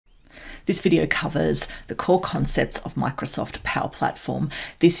This video covers the core concepts of Microsoft Power Platform.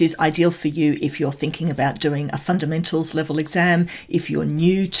 This is ideal for you if you're thinking about doing a fundamentals level exam, if you're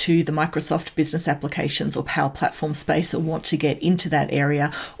new to the Microsoft business applications or Power Platform space or want to get into that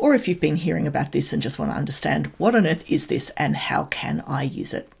area, or if you've been hearing about this and just want to understand what on earth is this and how can I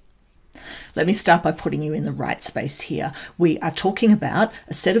use it. Let me start by putting you in the right space here. We are talking about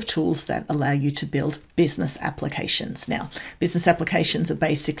a set of tools that allow you to build business applications. Now, business applications are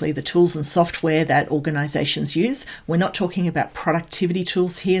basically the tools and software that organizations use. We're not talking about productivity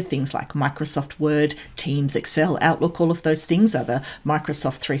tools here, things like Microsoft Word, Teams, Excel, Outlook, all of those things are the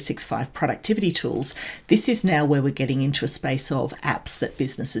Microsoft 365 productivity tools. This is now where we're getting into a space of apps that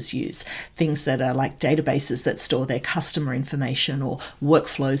businesses use, things that are like databases that store their customer information or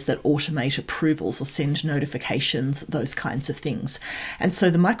workflows that automate approvals or send notifications, those kinds of things. And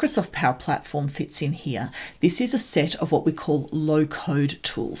so the Microsoft Power Platform fits in here. This is a set of what we call low-code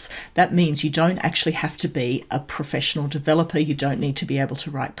tools. That means you don't actually have to be a professional developer. You don't need to be able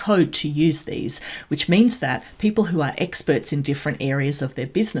to write code to use these, which means that people who are experts in different areas of their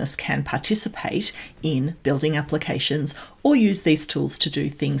business can participate in building applications or use these tools to do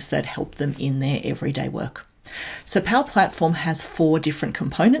things that help them in their everyday work. So Power Platform has 4 different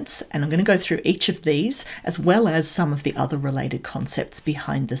components, and I'm going to go through each of these as well as some of the other related concepts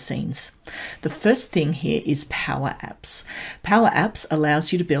behind the scenes. The first thing here is Power Apps. Power Apps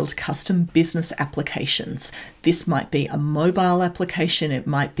allows you to build custom business applications. This might be a mobile application, it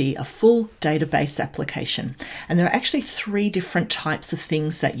might be a full database application. And there are actually 3 different types of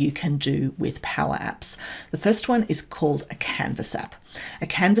things that you can do with Power Apps. The first one is called a Canvas app. A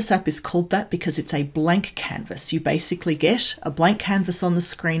Canvas app is called that because it's a blank canvas. You basically get a blank canvas on the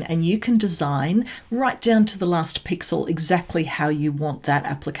screen and you can design right down to the last pixel exactly how you want that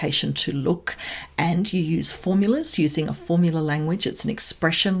application to look. And you use formulas using a formula language. It's an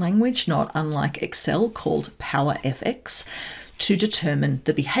expression language, not unlike Excel, called PowerFX, to determine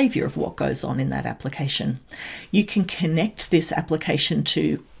the behavior of what goes on in that application. You can connect this application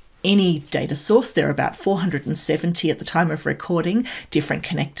to any data source. There are about 470 at the time of recording different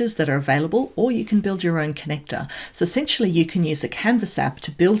connectors that are available, or you can build your own connector. So essentially you can use a Canvas app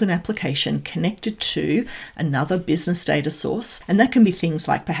to build an application connected to another business data source. And that can be things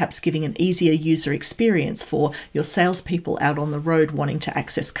like perhaps giving an easier user experience for your salespeople out on the road wanting to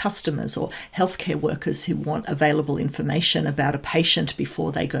access customers, or healthcare workers who want available information about a patient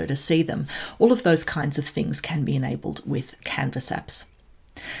before they go to see them. All of those kinds of things can be enabled with Canvas apps.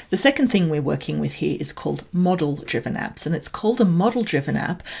 The second thing we're working with here is called model-driven apps, and it's called a model-driven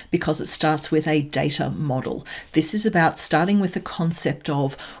app because it starts with a data model. This is about starting with the concept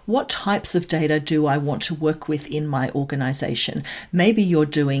of what types of data do I want to work with in my organization. Maybe you're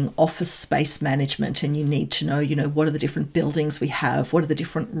doing office space management and you need to know, what are the different buildings we have, what are the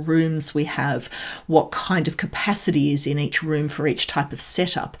different rooms we have, what kind of capacity is in each room for each type of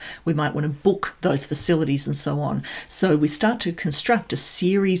setup. We might want to book those facilities and so on. So we start to construct a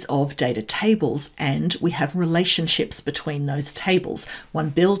series of data tables, and we have relationships between those tables. One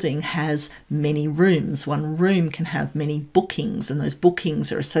building has many rooms, one room can have many bookings, and those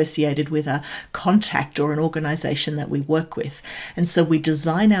bookings are associated with a contact or an organization that we work with. And so we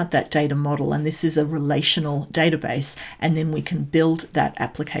design out that data model, and this is a relational database, and then we can build that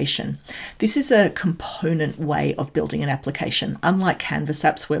application. This is a component way of building an application. Unlike Canvas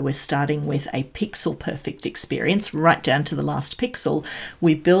apps where we're starting with a pixel perfect experience right down to the last pixel,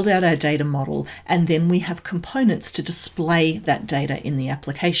 we build out our data model, and then we have components to display that data in the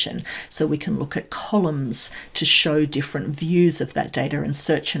application. So we can look at columns to show different views of that data and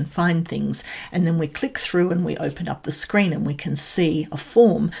search and find things. And then we click through and we open up the screen and we can see a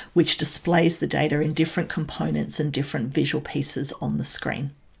form which displays the data in different components and different visual pieces on the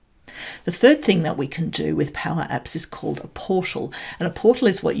screen. The third thing that we can do with Power Apps is called a portal. And a portal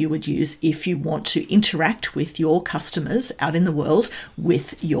is what you would use if you want to interact with your customers out in the world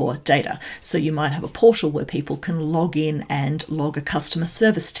with your data. So you might have a portal where people can log in and log a customer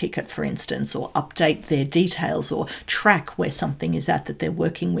service ticket, for instance, or update their details or track where something is at that they're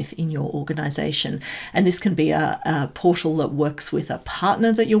working with in your organization. And this can be a portal that works with a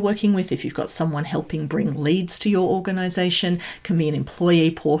partner that you're working with. If you've got someone helping bring leads to your organization, it can be an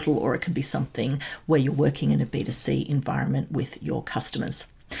employee portal, or it can be something where you're working in a B2C environment with your customers.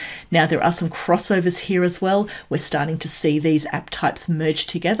 Now, there are some crossovers here as well. We're starting to see these app types merge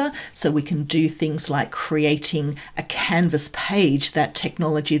together, so we can do things like creating a canvas page, that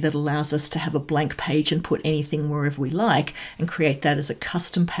technology that allows us to have a blank page and put anything wherever we like, and create that as a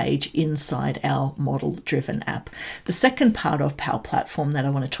custom page inside our model-driven app. The second part of Power Platform that I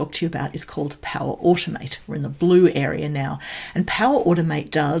want to talk to you about is called Power Automate. We're in the blue area now, and Power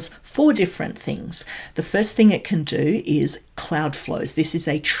Automate does 4 different things. The first thing it can do is cloud flows. This is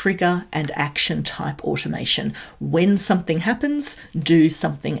a trigger and action type automation. When something happens, do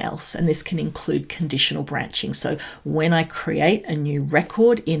something else. And this can include conditional branching. So when I create a new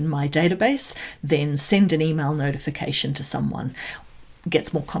record in my database, then send an email notification to someone. It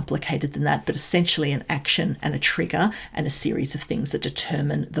gets more complicated than that, but essentially an action and a trigger and a series of things that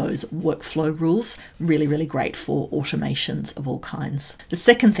determine those workflow rules. Really, really great for automations of all kinds. The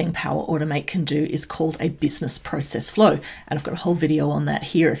second thing Power Automate can do is called a business process flow. And I've got a whole video on that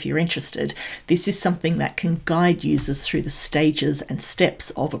here if you're interested. This is something that can guide users through the stages and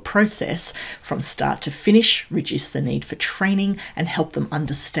steps of a process from start to finish, reduce the need for training, and help them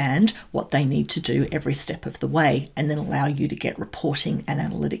understand what they need to do every step of the way, and then allow you to get reporting and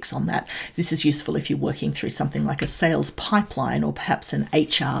analytics on that. This is useful if you're working through something like a sales pipeline or perhaps an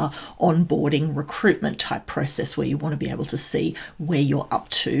HR onboarding recruitment type process where you want to be able to see where you're up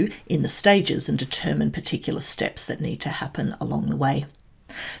to in the stages and determine particular steps that need to happen along the way.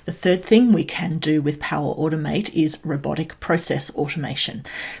 The third thing we can do with Power Automate is robotic process automation.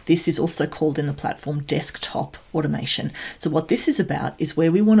 This is also called in the platform desktop automation. So what this is about is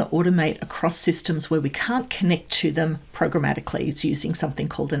where we want to automate across systems where we can't connect to them programmatically. It's using something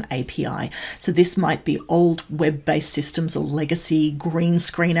called an API. So this might be old web-based systems or legacy green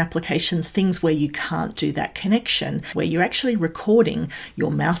screen applications, things where you can't do that connection, where you're actually recording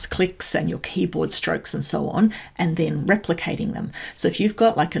your mouse clicks and your keyboard strokes and so on, and then replicating them. So if you've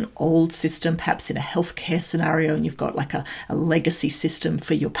got like an old system, perhaps in a healthcare scenario, and you've got like a legacy system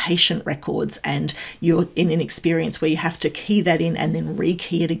for your patient records, and you're in an experience where you have to key that in and then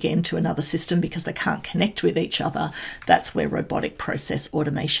rekey it again to another system because they can't connect with each other, that's where robotic process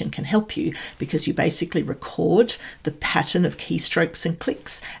automation can help you, because you basically record the pattern of keystrokes and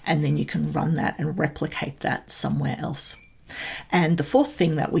clicks, and then you can run that and replicate that somewhere else. And the fourth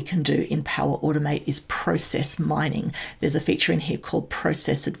thing that we can do in Power Automate is process mining. There's a feature in here called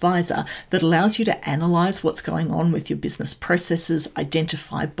Process Advisor that allows you to analyze what's going on with your business processes,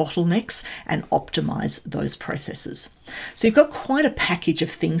 identify bottlenecks, and optimize those processes. So you've got quite a package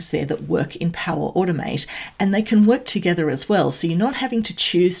of things there that work in Power Automate, and they can work together as well. So you're not having to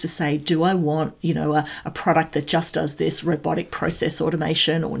choose to say, do I want, a product that just does this robotic process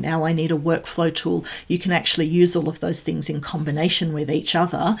automation, or now I need a workflow tool. You can actually use all of those things in combination with each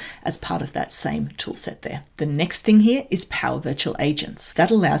other as part of that same tool set there. The next thing here is Power Virtual Agents.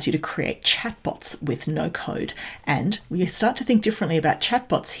 That allows you to create chatbots with no code. And we start to think differently about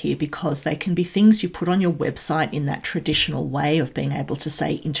chatbots here because they can be things you put on your website in that traditional way of being able to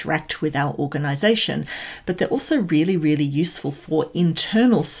say interact with our organization, but they're also really, really useful for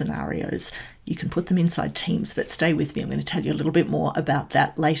internal scenarios. You can put them inside Teams, but stay with me. I'm going to tell you a little bit more about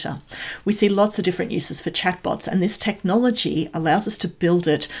that later. We see lots of different uses for chatbots, and this technology allows us to build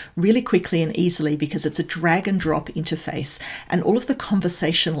it really quickly and easily because it's a drag and drop interface, and all of the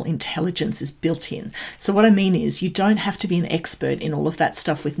conversational intelligence is built in. So what I mean is you don't have to be an expert in all of that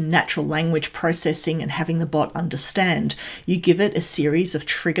stuff with natural language processing and having the bot understand. You give it a series of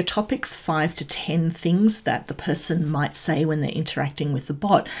trigger topics, 5 to 10 things that the person might say when they're interacting with the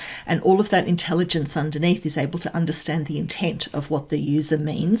bot, and all of that intelligence underneath is able to understand the intent of what the user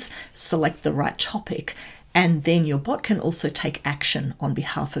means, select the right topic, and then your bot can also take action on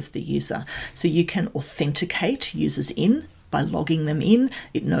behalf of the user. So you can authenticate users in by logging them in.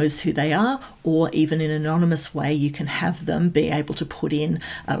 It knows who they are, or even in an anonymous way, you can have them be able to put in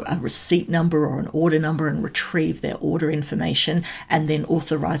a receipt number or an order number and retrieve their order information, and then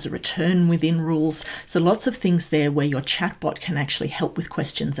authorize a return within rules. So lots of things there where your chatbot can actually help with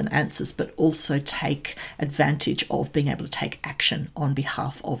questions and answers, but also take advantage of being able to take action on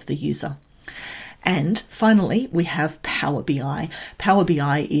behalf of the user. And finally, we have Power BI. Power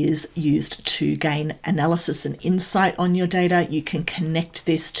BI is used to gain analysis and insight on your data. You can connect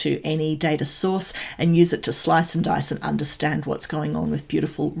this to any data source and use it to slice and dice and understand what's going on with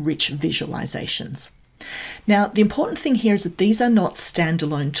beautiful, rich visualizations. Now, the important thing here is that these are not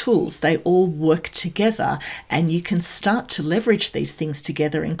standalone tools. They all work together, and you can start to leverage these things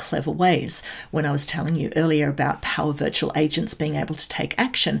together in clever ways. When I was telling you earlier about Power Virtual Agents being able to take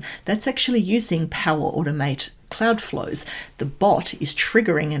action, that's actually using Power Automate cloud flows. The bot is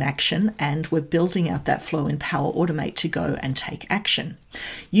triggering an action, and we're building out that flow in Power Automate to go and take action.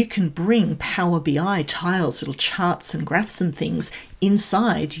 You can bring Power BI tiles, little charts and graphs and things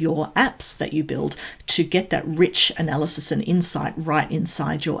inside your apps that you build to get that rich analysis and insight right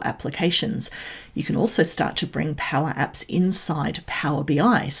inside your applications. You can also start to bring Power Apps inside Power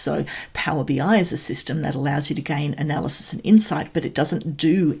BI. So Power BI is a system that allows you to gain analysis and insight, but it doesn't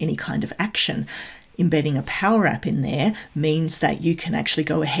do any kind of action. Embedding a Power App in there means that you can actually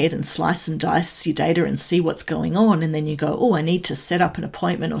go ahead and slice and dice your data and see what's going on, and then you go, oh, I need to set up an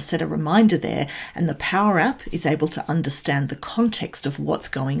appointment or set a reminder there, and the Power App is able to understand the context of what's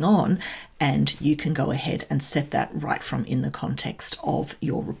going on, and you can go ahead and set that right from in the context of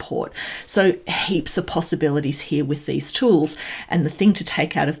your report. So heaps of possibilities here with these tools. And the thing to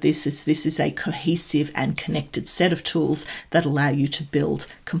take out of this is a cohesive and connected set of tools that allow you to build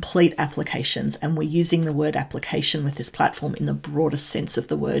complete applications. And we're using the word application with this platform in the broadest sense of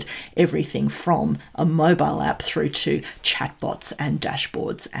the word, everything from a mobile app through to chatbots and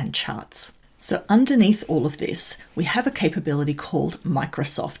dashboards and charts. So underneath all of this, we have a capability called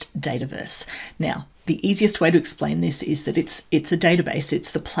Microsoft Dataverse. Now, the easiest way to explain this is that it's a database.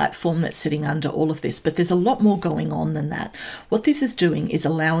 It's the platform that's sitting under all of this, but there's a lot more going on than that. What this is doing is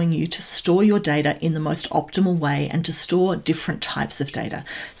allowing you to store your data in the most optimal way and to store different types of data.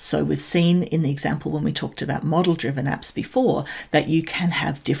 So we've seen in the example when we talked about model-driven apps before that you can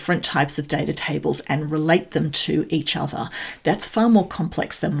have different types of data tables and relate them to each other. That's far more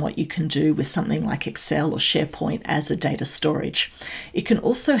complex than what you can do with something like Excel or SharePoint as a data storage. It can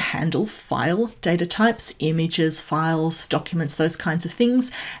also handle file data types, images, files, documents, those kinds of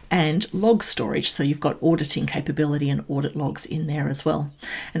things, and log storage. So you've got auditing capability and audit logs in there as well.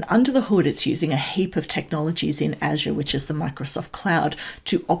 And under the hood, it's using a heap of technologies in Azure, which is the Microsoft Cloud,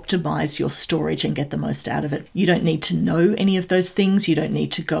 to optimize your storage and get the most out of it. You don't need to know any of those things. You don't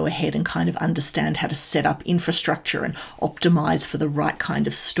need to go ahead and kind of understand how to set up infrastructure and optimize for the right kind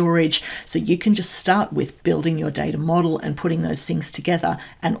of storage. So you can just start with building your data model and putting those things together,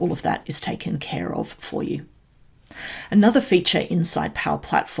 and all of that is taken care of for you. Another feature inside Power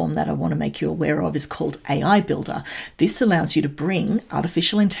Platform that I want to make you aware of is called AI Builder. This allows you to bring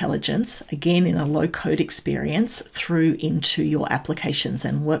artificial intelligence, again in a low-code experience, through into your applications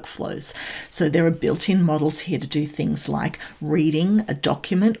and workflows. So there are built-in models here to do things like reading a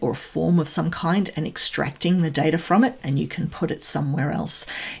document or a form of some kind and extracting the data from it, and you can put it somewhere else.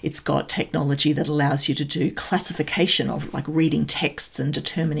 It's got technology that allows you to do classification of, like, reading texts and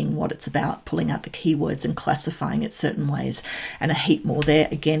determining what it's about, pulling out the keywords and classifying it certain ways, and a heap more there.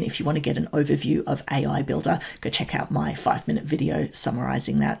 Again, if you want to get an overview of AI Builder, go check out my 5-minute video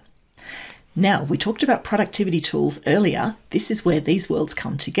summarizing that. Now, we talked about productivity tools earlier. This is where these worlds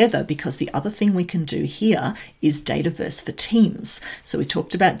come together, because the other thing we can do here is Dataverse for Teams. So we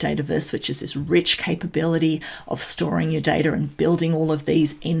talked about Dataverse, which is this rich capability of storing your data and building all of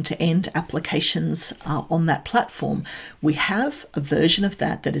these end-to-end applications on that platform. We have a version of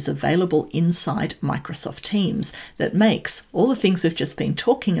that that is available inside Microsoft Teams that makes all the things we've just been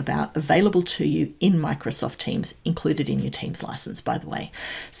talking about available to you in Microsoft Teams, included in your Teams license, by the way.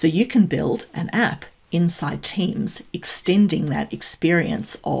 So you can build an app inside Teams, extending that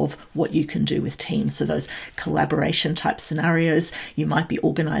experience of what you can do with Teams. So those collaboration type scenarios, you might be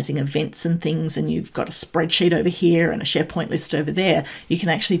organizing events and things, and you've got a spreadsheet over here and a SharePoint list over there. You can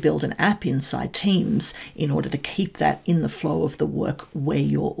actually build an app inside Teams in order to keep that in the flow of the work where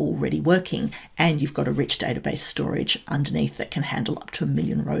you're already working. And you've got a rich database storage underneath that can handle up to 1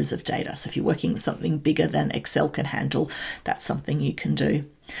 million rows of data. So if you're working with something bigger than Excel can handle, that's something you can do.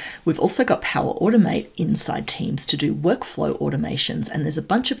 We've also got Power Automate inside Teams to do workflow automations, and there's a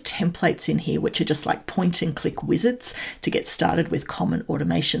bunch of templates in here which are just like point and click wizards to get started with common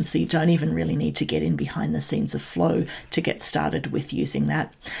automation, so you don't even really need to get in behind the scenes of flow to get started with using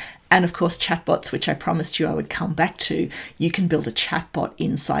that. And of course, chatbots, which I promised you I would come back to. You can build a chatbot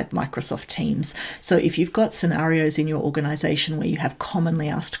inside Microsoft Teams. So if you've got scenarios in your organization where you have commonly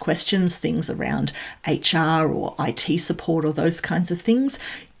asked questions, things around HR or IT support or those kinds of things,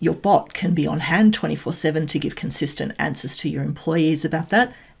 your bot can be on hand 24/7 to give consistent answers to your employees about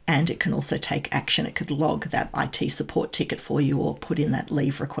that. And it can also take action. It could log that IT support ticket for you or put in that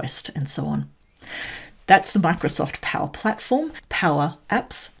leave request and so on. That's the Microsoft Power Platform, Power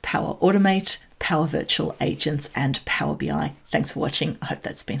Apps, Power Automate, Power Virtual Agents, and Power BI. Thanks for watching. I hope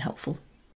that's been helpful.